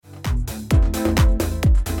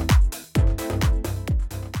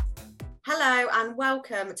and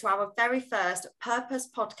welcome to our very first Purpose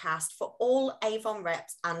podcast for all Avon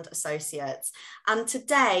reps and associates. And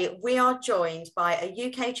today we are joined by a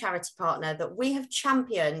UK charity partner that we have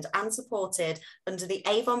championed and supported under the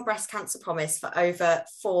Avon Breast Cancer Promise for over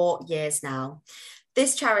 4 years now.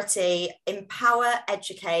 This charity empower,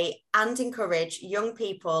 educate and encourage young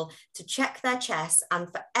people to check their chests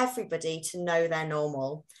and for everybody to know they're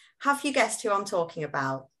normal. Have you guessed who I'm talking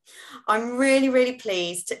about? I'm really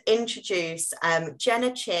pleased to introduce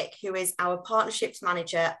Jenna, who is our partnerships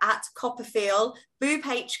manager at CoppaFeels Boob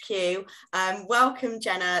HQ. Welcome,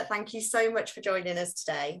 Jenna. Thank you so much for joining us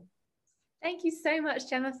today. Thank you so much,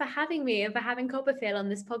 Gemma, for having me and for having CoppaFeels on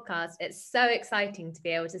this podcast. It's so exciting to be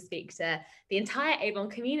able to speak to the entire Avon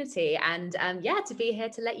community and to be here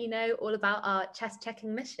to let you know all about our chest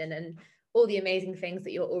checking mission and all the amazing things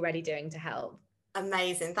that you're already doing to help.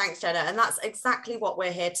 Amazing. Thanks, Jenna. And that's exactly what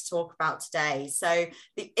we're here to talk about today. So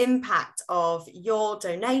the impact of your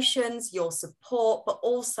donations, your support, but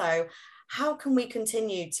also how can we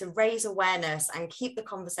continue to raise awareness and keep the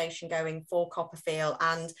conversation going for CoppaFeels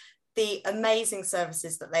and the amazing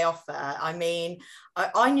services that they offer. I mean,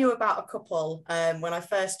 I knew about a couple when I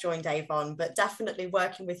first joined Avon, but definitely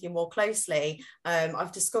working with you more closely,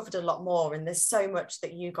 I've discovered a lot more, and there's so much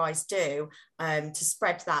that you guys do to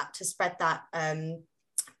spread that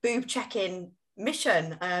boob check-in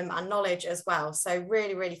mission and knowledge as well. So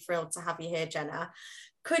really thrilled to have you here, Jenna.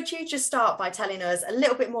 Could you just start by telling us a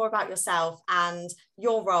little bit more about yourself and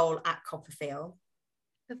your role at CoppaFeels?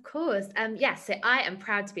 Of course. So I am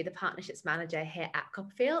proud to be the partnerships manager here at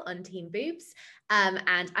CoppaFeels on Team Boobs.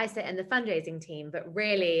 And I sit in the fundraising team, but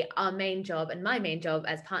really our main job and my main job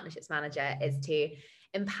as partnerships manager is to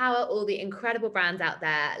empower all the incredible brands out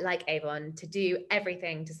there like Avon to do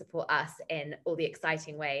everything to support us in all the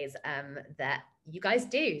exciting ways that you guys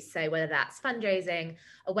do. So whether that's fundraising,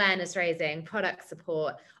 awareness raising, product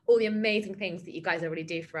support, all the amazing things that you guys already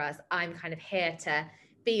do for us, I'm kind of here to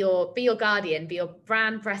be your guardian, be your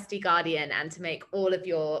brand breasty guardian, and to make all of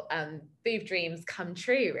your boob dreams come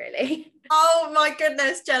true, really. Oh my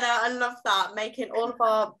goodness, Jenna, I love that. Making all of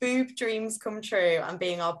our boob dreams come true and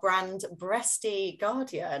being our brand breasty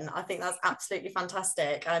guardian. I think that's absolutely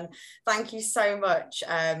fantastic. And thank you so much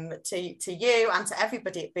to you and to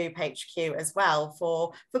everybody at Boob HQ as well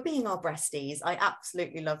for being our breasties. I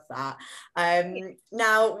absolutely love that.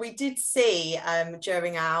 Now, we did see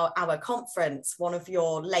during our conference, one of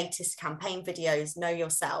your latest campaign videos, Know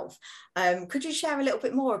Yourself. Could you share a little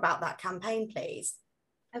bit more about that campaign, please?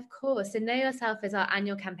 Of course. So Know Yourself is our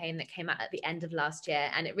annual campaign that came out at the end of last year,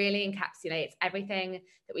 and it really encapsulates everything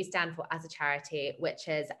that we stand for as a charity, which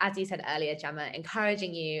is, as you said earlier, Gemma,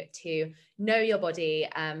 encouraging you to know your body,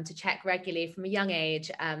 to check regularly from a young age,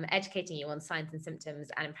 educating you on signs and symptoms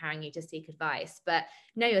and empowering you to seek advice. But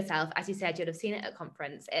Know Yourself, as you said, you'll have seen it at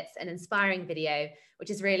conference. It's an inspiring video, which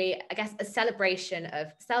is really, I guess, a celebration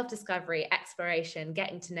of self-discovery, exploration,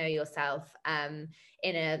 getting to know yourself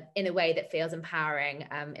in a way that feels empowering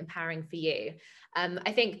for you.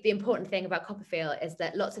 I think the important thing about CoppaFeels is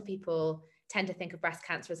that lots of people tend to think of breast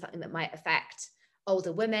cancer as something that might affect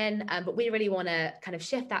older women, but we really want to kind of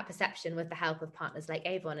shift that perception with the help of partners like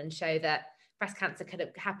Avon and show that breast cancer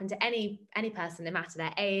could happen to any person, no matter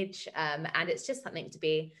their age, and it's just something to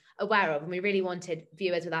be aware of. And we really wanted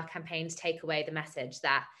viewers with our campaign to take away the message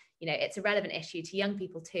that, you know, it's a relevant issue to young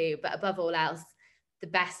people too, but above all else, the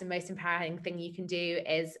best and most empowering thing you can do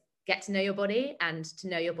is get to know your body and to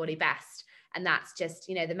know your body best. And that's just,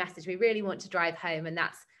 you know, the message we really want to drive home. And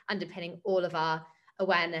that's underpinning all of our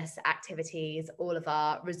awareness activities, all of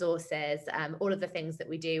our resources, all of the things that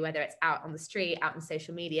we do, whether it's out on the street, out on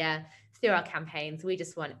social media, through our campaigns. We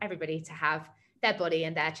just want everybody to have their body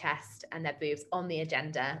and their chest and their boobs on the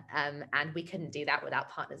agenda. And we couldn't do that without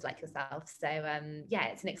partners like yourself. So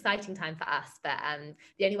it's an exciting time for us, but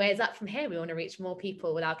the only way is up from here. We want to reach more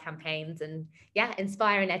people with our campaigns and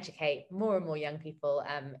inspire and educate more and more young people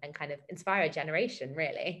and kind of inspire a generation,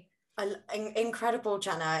 really. Incredible,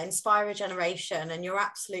 Jenna. Inspire a generation, and you're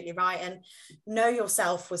absolutely right. And Know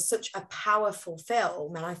Yourself was such a powerful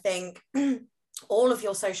film, and I think all of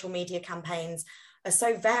your social media campaigns are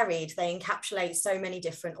so varied. They encapsulate so many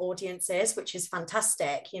different audiences, which is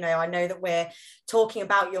fantastic. You know, I know that we're talking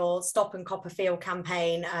about your Stop and CoppaFeels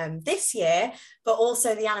campaign this year, but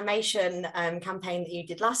also the animation campaign that you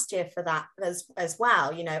did last year for that as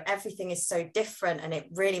well. You know, everything is so different, and it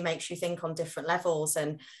really makes you think on different levels,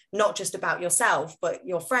 and not just about yourself, but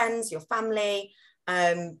your friends, your family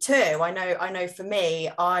too. I know for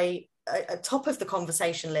me, I a top of the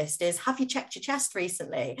conversation list is, have you checked your chest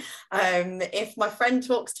recently? If my friend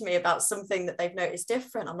talks to me about something that they've noticed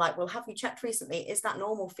different, I'm like, well, have you checked recently? Is that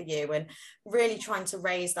normal for you? And really trying to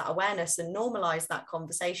raise that awareness and normalize that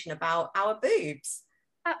conversation about our boobs.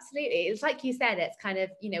 Absolutely. It's like you said, it's kind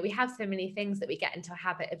of, we have so many things that we get into a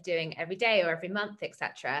habit of doing every day or every month,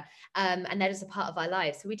 etc. And they're just a part of our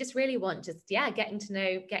lives. So we just really want getting to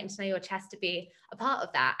know your chest to be a part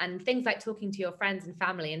of that. And things like talking to your friends and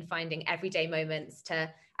family and finding everyday moments to,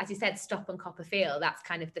 as you said, stop and CoppaFeel. That's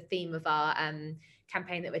kind of the theme of our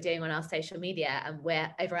campaign that we're doing on our social media. And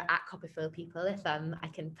we're over at CoppaFeel People. If I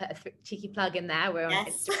can put a cheeky plug in there, we're on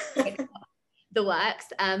Yes. Instagram. The works.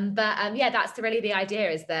 Yeah, that's really the idea,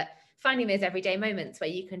 is that finding those everyday moments where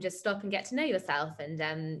you can just stop and get to know yourself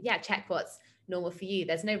and check what's normal for you.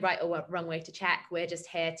 There's no right or wrong way to check. We're just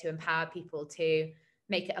here to empower people to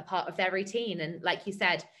make it a part of their routine. And like you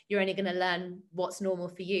said, you're only going to learn what's normal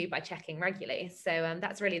for you by checking regularly. So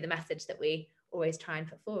that's really the message that we always try and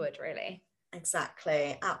put forward, really.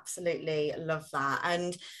 Exactly. Absolutely love that.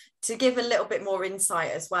 And to give a little bit more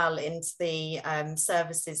insight as well into the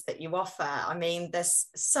services that you offer, I mean, there's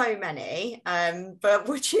so many, but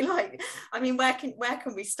would you like, I mean, where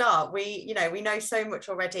can we start? We know so much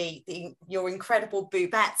already. Your incredible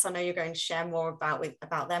boobettes, I know you're going to share more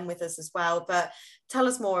about them with us as well, but tell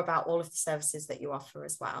us more about all of the services that you offer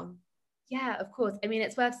as well. Yeah, of course. I mean,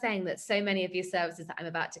 it's worth saying that so many of these services that I'm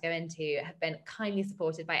about to go into have been kindly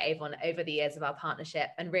supported by Avon over the years of our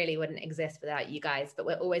partnership and really wouldn't exist without you guys. But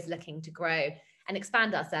we're always looking to grow and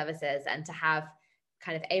expand our services, and to have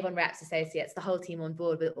kind of Avon reps, associates, the whole team on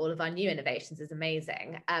board with all of our new innovations is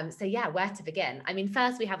amazing. So yeah, where to begin? I mean,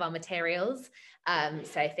 first we have our materials.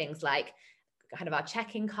 So things like kind of our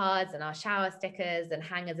checking cards and our shower stickers and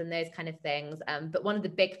hangers and those kind of things. But one of the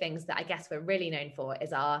big things that I guess we're really known for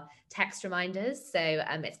is our text reminders. So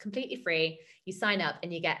it's completely free. You sign up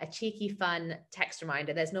and you get a cheeky, fun text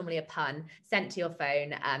reminder. There's normally a pun sent to your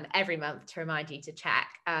phone every month to remind you to check.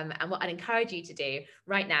 And what I'd encourage you to do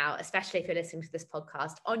right now, especially if you're listening to this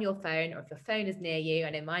podcast on your phone, or if your phone is near you,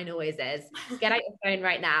 and mine always is, get out your phone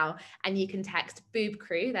right now and you can text Boob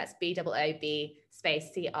Crew, that's BOOB space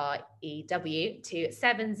CREW to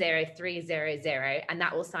 70300, and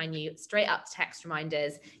that will sign you straight up to text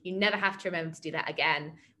reminders. You never have to remember to do that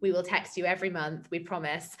again. We will text you every month, we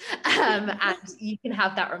promise. And you can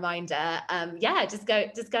have that reminder.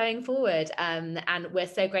 Just going forward. And we're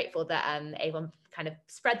so grateful that Avon kind of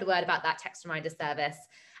spread the word about that text reminder service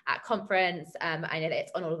at conference. I know that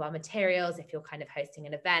it's on all of our materials. If you're kind of hosting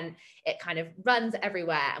an event, it kind of runs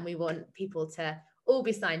everywhere, and we want people to all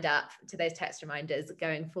be signed up to those text reminders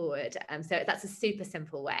going forward. So that's a super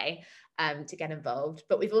simple way to get involved.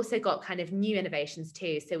 But we've also got kind of new innovations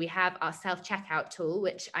too. So we have our self-checkout tool,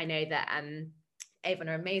 which I know that Avon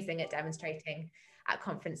are amazing at demonstrating at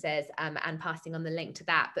conferences and passing on the link to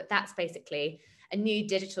that. But that's basically a new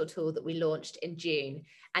digital tool that we launched in June,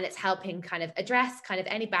 and it's helping kind of address kind of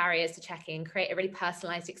any barriers to checking, create a really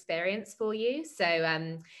personalized experience for you.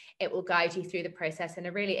 So it will guide you through the process in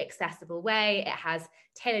a really accessible way. It has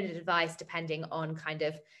tailored advice depending on kind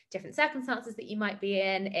of different circumstances that you might be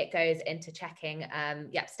in. It goes into checking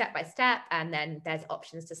step by step, and then there's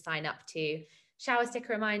options to sign up to shower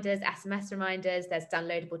sticker reminders, SMS reminders, there's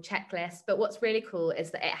downloadable checklists. But what's really cool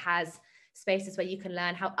is that it has spaces where you can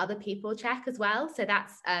learn how other people check as well. So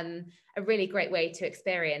that's a really great way to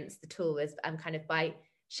experience the tool, is kind of by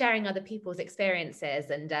sharing other people's experiences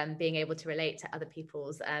and being able to relate to other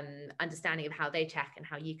people's understanding of how they check and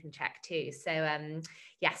how you can check too. So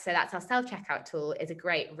so that's our self-checkout tool. Is a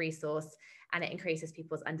great resource, and it increases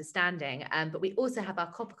people's understanding. But we also have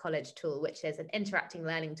our Copper College tool, which is an interacting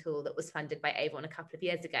learning tool that was funded by Avon a couple of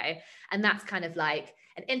years ago. And that's kind of like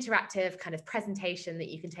an interactive kind of presentation that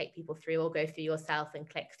you can take people through or go through yourself and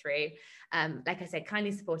click through. Like I said,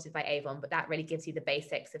 kindly supported by Avon, but that really gives you the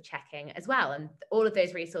basics of checking as well. And all of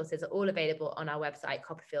those resources are all available on our website,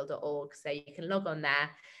 coppafeel.org. So you can log on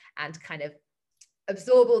there and kind of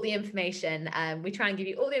absorb all the information. We try and give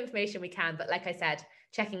you all the information we can, but like I said,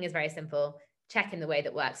 checking is very simple. Check in the way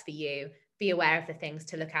that works for you. Be aware of the things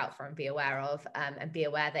to look out for and be aware of, and be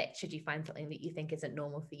aware that should you find something that you think isn't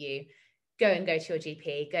normal for you, go to your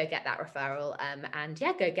GP, go get that referral, and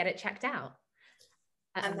go get it checked out.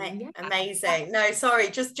 Amazing. No, sorry,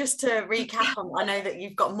 just to recap on, I know that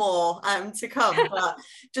you've got more to come, but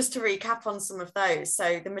just to recap on some of those.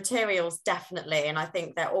 So the materials definitely, and I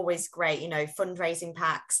think they're always great, you know, fundraising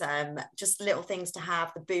packs, just little things to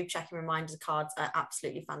have. The boob checking reminder cards are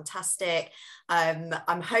absolutely fantastic.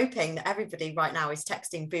 I'm hoping that everybody right now is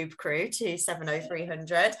texting Boob Crew to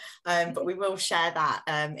 70300, but we will share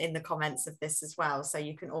that in the comments of this as well, so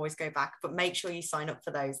you can always go back, but make sure you sign up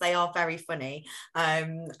for those. They are very funny.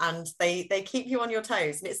 And they keep you on your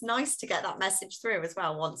toes, and it's nice to get that message through as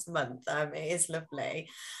well once a month. It is lovely.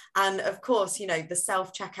 And of course, you know, the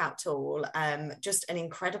self-checkout tool, just an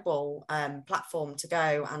incredible platform to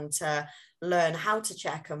go and to learn how to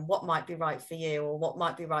check and what might be right for you or what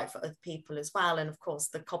might be right for other people as well. And of course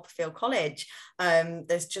the CoppaFeels College,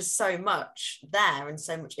 there's just so much there and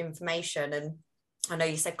so much information. And I know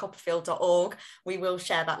you said CoppaFeels.org. We will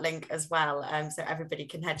share that link as well, so everybody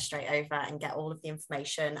can head straight over and get all of the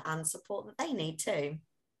information and support that they need too.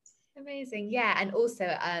 Amazing. Yeah. And also,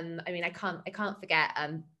 I mean, I can't forget,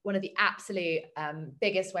 one of the absolute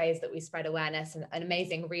biggest ways that we spread awareness, and an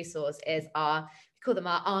amazing resource is we call them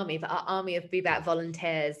our army, but our army of boobette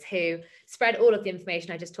volunteers who spread all of the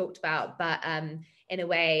information I just talked about, but in a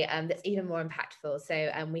way that's even more impactful. So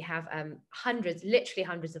we have literally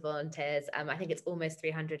hundreds of volunteers. I think it's almost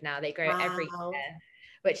 300 now. They grow every year,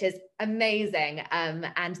 which is amazing.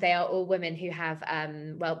 And they are all women who have,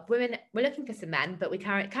 women, we're looking for some men, but we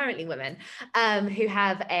currently women who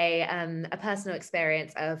have a personal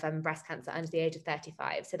experience of breast cancer under the age of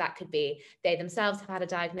 35. So that could be they themselves have had a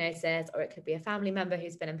diagnosis, or it could be a family member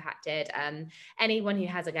who's been impacted. Anyone who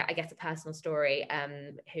has, I guess, a personal story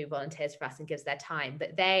who volunteers for us and gives their time.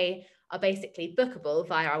 But they are basically bookable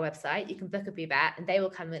via our website. You can book a boobette and they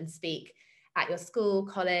will come and speak at your school,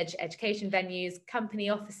 college, education venues, company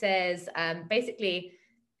offices, basically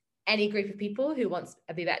any group of people who wants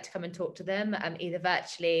a boobette to come and talk to them, either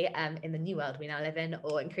virtually in the new world we now live in,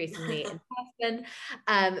 or increasingly in person.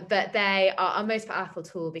 But they are our most powerful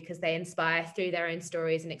tool because they inspire through their own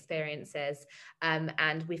stories and experiences.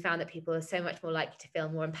 And we found that people are so much more likely to feel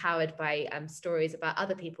more empowered by stories about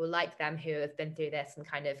other people like them who have been through this and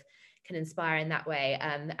kind of can inspire in that way.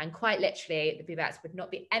 And quite literally, the boobets would not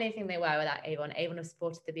be anything they were without Avon. Avon have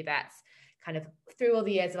supported the boobets kind of through all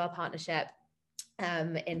the years of our partnership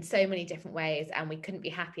in so many different ways, and we couldn't be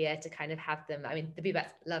happier to kind of have them. I mean, the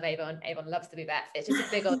boobets love Avon. Avon loves the boobets. It's just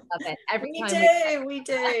a big old love it. Every time we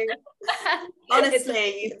do.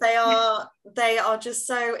 Honestly, they are just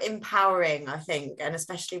so empowering, I think, and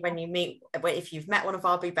especially when you meet, if you've met one of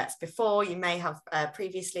our boobets before, you may have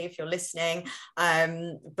previously if you're listening,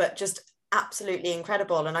 but just absolutely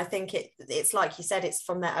incredible. And I think it's like you said, it's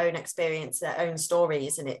from their own experience, their own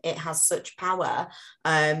stories, and it has such power.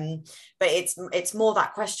 But it's more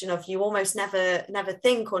that question of you almost never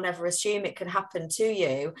think or never assume it could happen to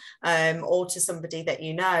you, or to somebody that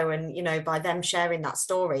you know. And you know, by them sharing that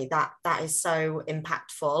story, that is so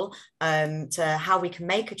impactful to how we can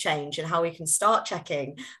make a change and how we can start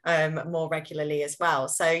checking more regularly as well.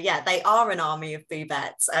 So yeah, they are an army of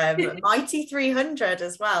boobettes, mighty 300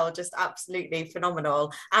 as well, just absolutely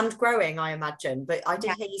phenomenal and growing, I imagine. But I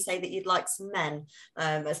did hear you say that you'd like some men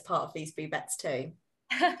as part of these boobettes too.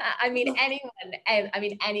 I mean,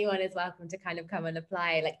 anyone is welcome to kind of come and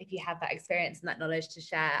apply, like if you have that experience and that knowledge to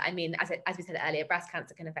share. I mean, as we said earlier, breast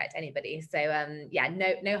cancer can affect anybody. So yeah,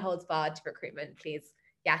 no holds barred to recruitment. Please,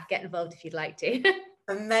 yeah, get involved if you'd like to.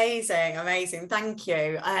 Amazing, thank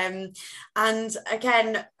you. And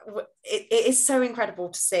again, it is so incredible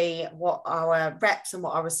to see what our reps and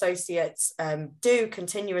what our associates do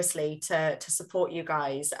continuously to support you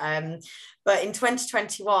guys. But in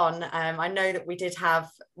 2021, I know that we did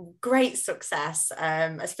have great success,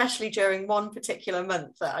 especially during one particular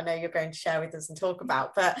month that I know you're going to share with us and talk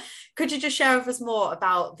about. But could you just share with us more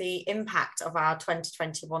about the impact of our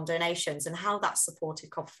 2021 donations and how that supported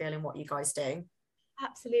CoppaFeels in what you guys do?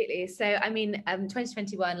 Absolutely. So, I mean,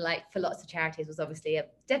 2021, like for lots of charities, was obviously a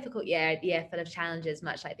difficult year, a year full of challenges,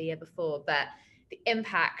 much like the year before. But the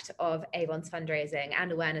impact of Avon's fundraising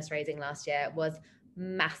and awareness raising last year was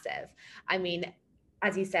massive. I mean,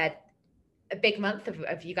 as you said, a big month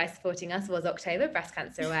of you guys supporting us was October, Breast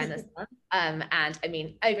Cancer Awareness Month. And I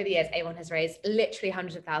mean, over the years, Avon has raised literally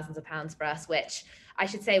hundreds of thousands of pounds for us, which I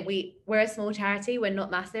should say we're a small charity. We're not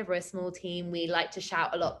massive. We're a small team. We like to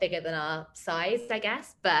shout a lot bigger than our size, I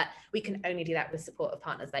guess, but we can only do that with support of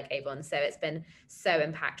partners like Avon. So it's been so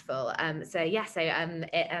impactful.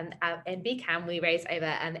 In BCAM, we raised over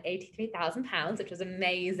 £83,000, which was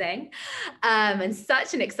amazing. And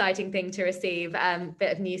such an exciting thing to receive,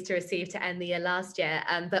 bit of news to receive to end the year last year.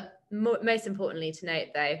 But most importantly to note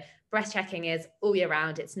though, breast checking is all year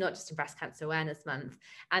round. It's not just in Breast Cancer Awareness Month.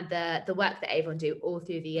 And the work that Avon do all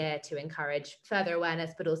through the year to encourage further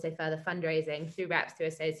awareness, but also further fundraising through reps, through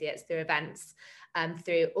associates, through events,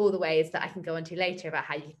 through all the ways that I can go into later about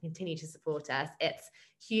how you can continue to support us. It's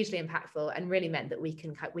hugely impactful and really meant that we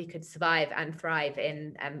could survive and thrive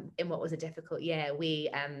in what was a difficult year. We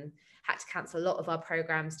had to cancel a lot of our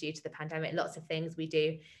programs due to the pandemic. Lots of things we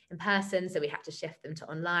do in person, so we had to shift them to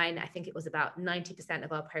online. I think it was about 90%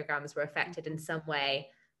 of our programs were affected in some way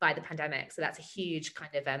by the pandemic. So that's a huge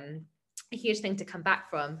kind of a huge thing to come back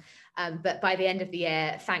from. But by the end of the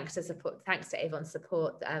year, thanks to Avon's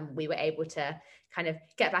support, we were able to kind of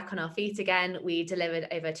get back on our feet again. We delivered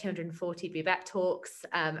over 240 boobette talks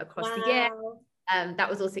across the year. That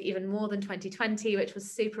was also even more than 2020, which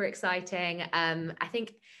was super exciting. I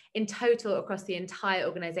think in total across the entire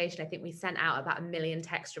organization, I think we sent out about 1 million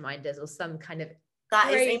text reminders or some kind of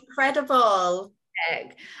that is incredible.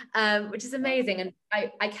 Which is amazing. And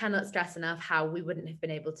I cannot stress enough how we wouldn't have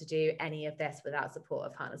been able to do any of this without support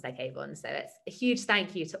of partners like Avon. So it's a huge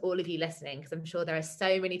thank you to all of you listening, because I'm sure there are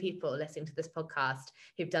so many people listening to this podcast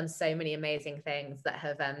who've done so many amazing things that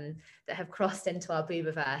have crossed into our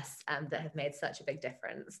boobaverse that have made such a big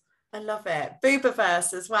difference. I love it.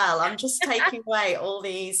 Boobaverse as well. I'm just taking away all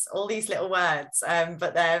these little words,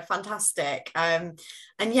 but they're fantastic. And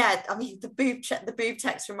yeah, I mean, the boob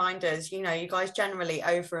text reminders, you know, you guys generally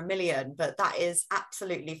over 1 million, but that is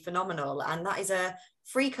absolutely phenomenal. And that is a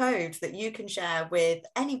free code that you can share with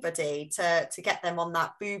anybody to get them on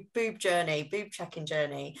that boob journey, boob checking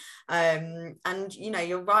journey. And, you know,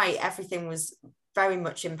 you're right, everything was very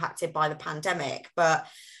much impacted by the pandemic, but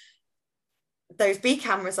those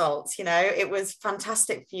BCAM results, you know, it was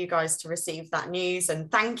fantastic for you guys to receive that news. And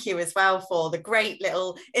thank you as well for the great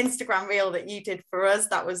little Instagram reel that you did for us.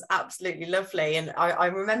 That was absolutely lovely. And I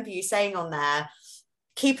remember you saying on there,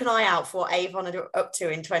 keep an eye out for what Avon are up to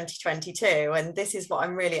in 2022. And this is what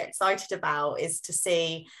I'm really excited about, is to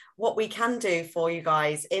see what we can do for you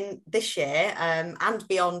guys in this year and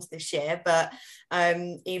beyond this year, but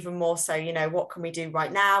even more so, you know, what can we do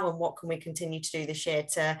right now and what can we continue to do this year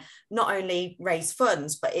to not only raise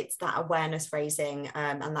funds, but it's that awareness raising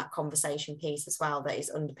and that conversation piece as well that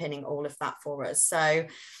is underpinning all of that for us. So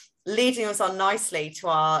leading us on nicely to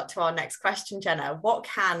our next question, Jenna, what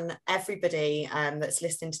can everybody that's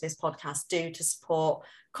listening to this podcast do to support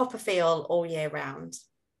CoppaFeels all year round?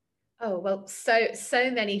 Oh, well, so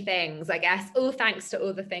many things, I guess, all thanks to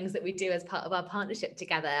all the things that we do as part of our partnership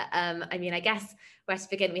together. I mean, I guess where to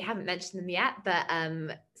begin, we haven't mentioned them yet, but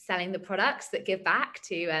selling the products that give back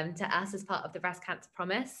to us as part of the Breast Cancer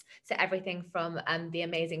Promise. So everything from the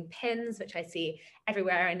amazing pins, which I see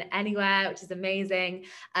everywhere and anywhere, which is amazing,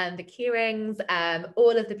 the key rings,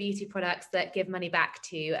 all of the beauty products that give money back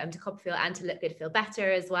to CoppaFeels and to Look Good Feel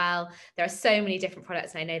Better as well. There are so many different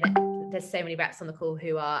products, and I know that there's so many reps on the call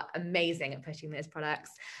who are amazing at pushing those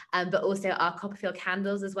products, but also our CoppaFeels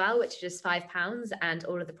candles as well, which are just £5, and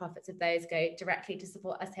all of the profits of those go directly to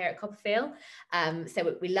support us here at CoppaFeels.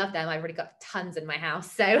 So we love them. I've already got tons in my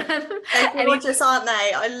house. So they're gorgeous, aren't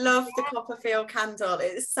they? I love the CoppaFeels candle.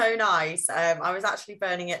 It's so nice. I was actually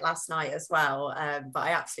burning it last night as well, but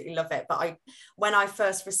I absolutely love it. But when I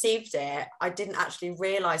first received it, I didn't actually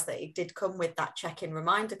realize that it did come with that check-in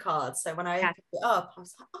reminder card. So when I opened it up, I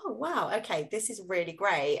was like, oh wow, okay, this is really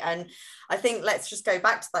great. And I think let's just go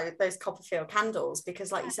back to those CoppaFeels candles,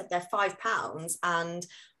 because like you said, they're £5, and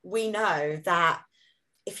we know that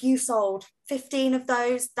if you sold 15 of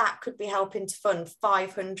those, that could be helping to fund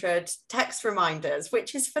 500 text reminders,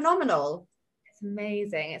 which is phenomenal. It's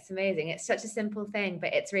amazing. It's amazing. It's such a simple thing,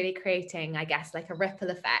 but it's really creating, I guess, like a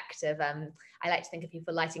ripple effect of, I like to think of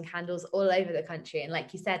people lighting candles all over the country. And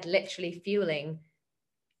like you said, literally fueling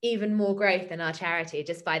even more growth in our charity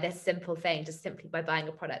just by this simple thing, just simply by buying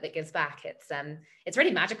a product that gives back. It's really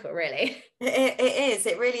magical, really.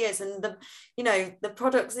 It really is. And the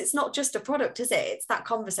products, it's not just a product, is it? It's that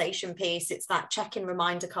conversation piece, it's that check-in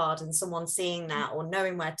reminder card and someone seeing that or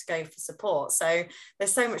knowing where to go for support. So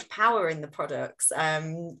there's so much power in the products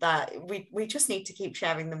that we just need to keep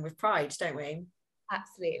sharing them with pride, don't we?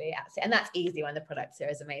 Absolutely. And that's easy when the products are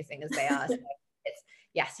as amazing as they are. So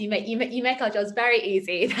yes, you make our jobs very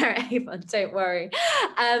easy there at Avon, don't worry.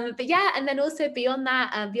 But yeah, and then also beyond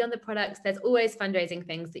that, beyond the products, there's always fundraising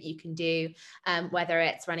things that you can do, whether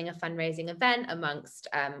it's running a fundraising event amongst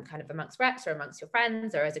reps or amongst your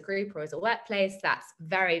friends or as a group or as a workplace. That's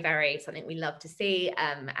very, very something we love to see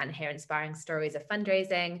and hear inspiring stories of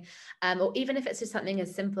fundraising. Or even if it's just something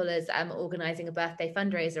as simple as organising a birthday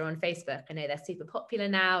fundraiser on Facebook. I know they're super popular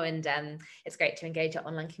now, and it's great to engage our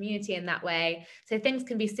online community in that way. So things things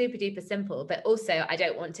can be super duper simple, but also I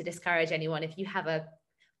don't want to discourage anyone. If you have a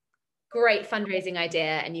great fundraising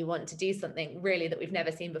idea and you want to do something really that we've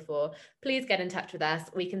never seen before, please get in touch with us.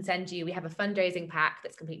 We can send you, we have a fundraising pack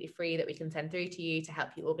that's completely free that we can send through to you to help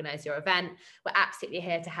you organize your event. We're absolutely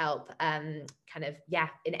here to help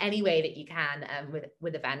in any way that you can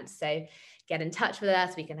with events. So get in touch with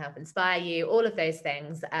us, we can help inspire you. All of those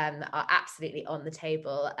things are absolutely on the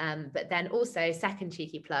table. But then also, second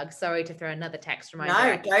cheeky plug, sorry to throw another text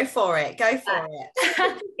reminder. No, go for it.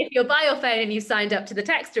 If you're by your phone and you've signed up to the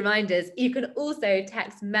text reminders, you can also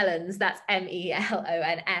text MELONS, that's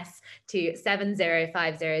MELONS, to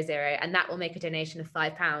 70500, and that will make a donation of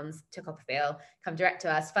 £5 to CoppaFeels. Come direct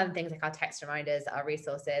to us. Fun things like our text reminders, our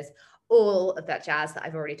resources, all of that jazz that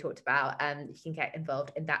I've already talked about. You can get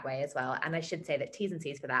involved in that way as well. And I should say that T's and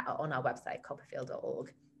C's for that are on our website,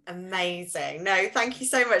 coppafeels.org. Amazing. No, thank you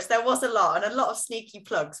so much. There was a lot of sneaky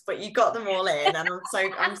plugs, but you got them all in, and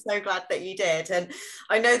I'm so glad that you did. And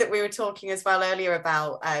I know that we were talking as well earlier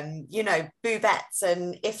about boobettes,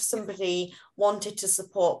 and if somebody wanted to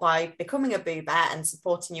support by becoming a boobette and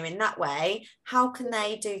supporting you in that way, how can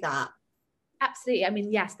they do that? Absolutely. I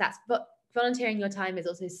mean, yes, but volunteering your time is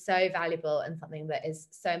also so valuable and something that is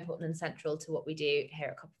so important and central to what we do here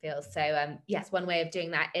at CoppaFeels. So yes, one way of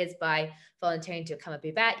doing that is by volunteering to become a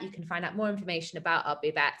boobette. You can find out more information about our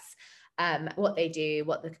boobettes, what they do,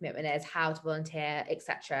 what the commitment is, how to volunteer,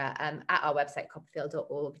 etc. At our website,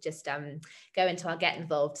 coppafeels.org. Just go into our Get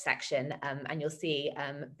Involved section and you'll see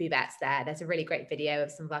boobettes there. There's a really great video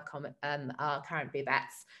of some of our current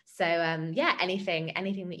boobettes. So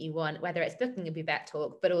anything that you want, whether it's booking a boobette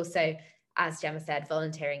talk, but also, as Gemma said,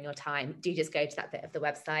 volunteering your time, do just go to that bit of the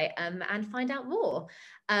website and find out more.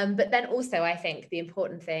 But then also, I think the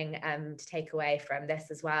important thing to take away from this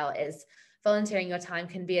as well is volunteering your time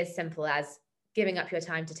can be as simple as giving up your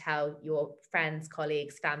time to tell your friends,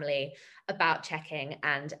 colleagues, family about checking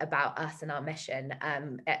and about us and our mission.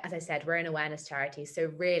 As I said, we're an awareness charity. So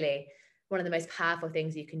really, one of the most powerful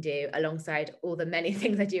things you can do, alongside all the many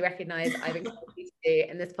things I do recognize I've encouraged you to do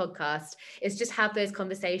in this podcast, is just have those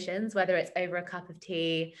conversations, whether it's over a cup of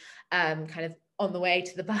tea, kind of on the way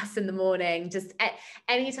to the bus in the morning, just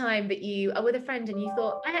any time that you are with a friend and you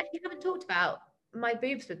thought, I actually haven't talked about my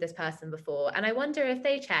boobs with this person before, and I wonder if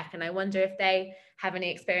they check, and I wonder if they have any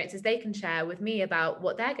experiences they can share with me about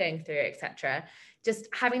what they're going through, etc. Just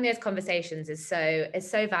having those conversations is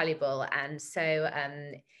so valuable and so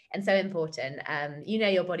important. You know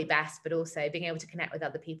your body best, but also being able to connect with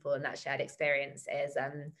other people and that shared experience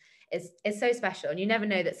is so special. And you never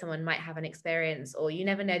know that someone might have an experience, or you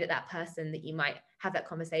never know that person that you might have that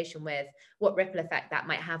conversation with, what ripple effect that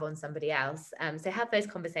might have on somebody else. So have those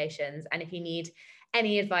conversations. And if you need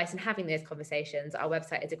any advice in having those conversations, our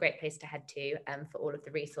website is a great place to head to for all of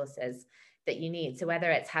the resources that you need. So whether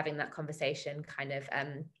it's having that conversation kind of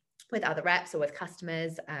with other reps or with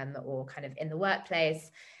customers or kind of in the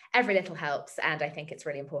workplace, every little helps. And I think it's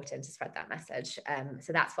really important to spread that message.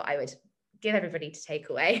 So that's what I would give everybody to take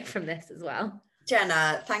away from this as well.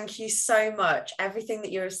 Jenna, thank you so much. Everything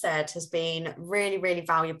that you have said has been really, really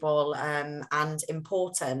valuable and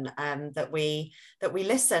important that we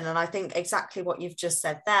listen. And I think exactly what you've just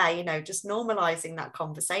said there, just normalizing that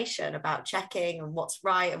conversation about checking and what's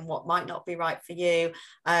right and what might not be right for you.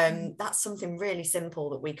 That's something really simple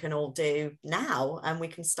that we can all do now, and we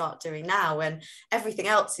can start doing now. And everything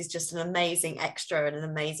else is just an amazing extra and an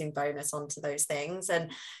amazing bonus onto those things.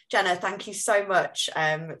 And Jenna, thank you so much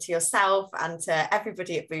to yourself and to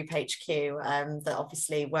everybody at Boob HQ that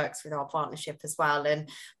obviously works with our partnership as well. And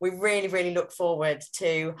we really, really look forward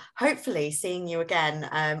to hopefully seeing you again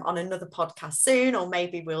on another podcast soon, or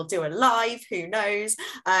maybe we'll do a live, who knows.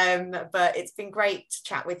 But it's been great to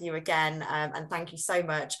chat with you again, and thank you so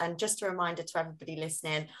much. And just a reminder to everybody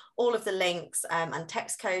listening, all of the links and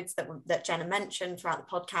text codes that Jenna mentioned throughout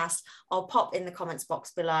the podcast, I'll pop in the comments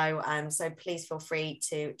box below. So please feel free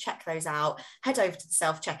to check those out. Head over to the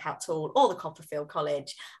self-checkout tool or the CoppaFeels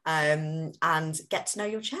College and get to know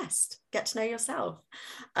your chest, get to know yourself.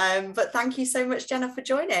 But thank you so much, Jenna, for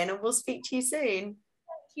joining, and we'll speak to you soon.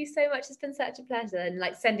 Thank you so much. It's been such a pleasure, and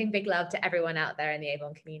sending big love to everyone out there in the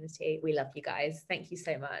Avon community. We love you guys. Thank you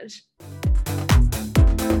so much.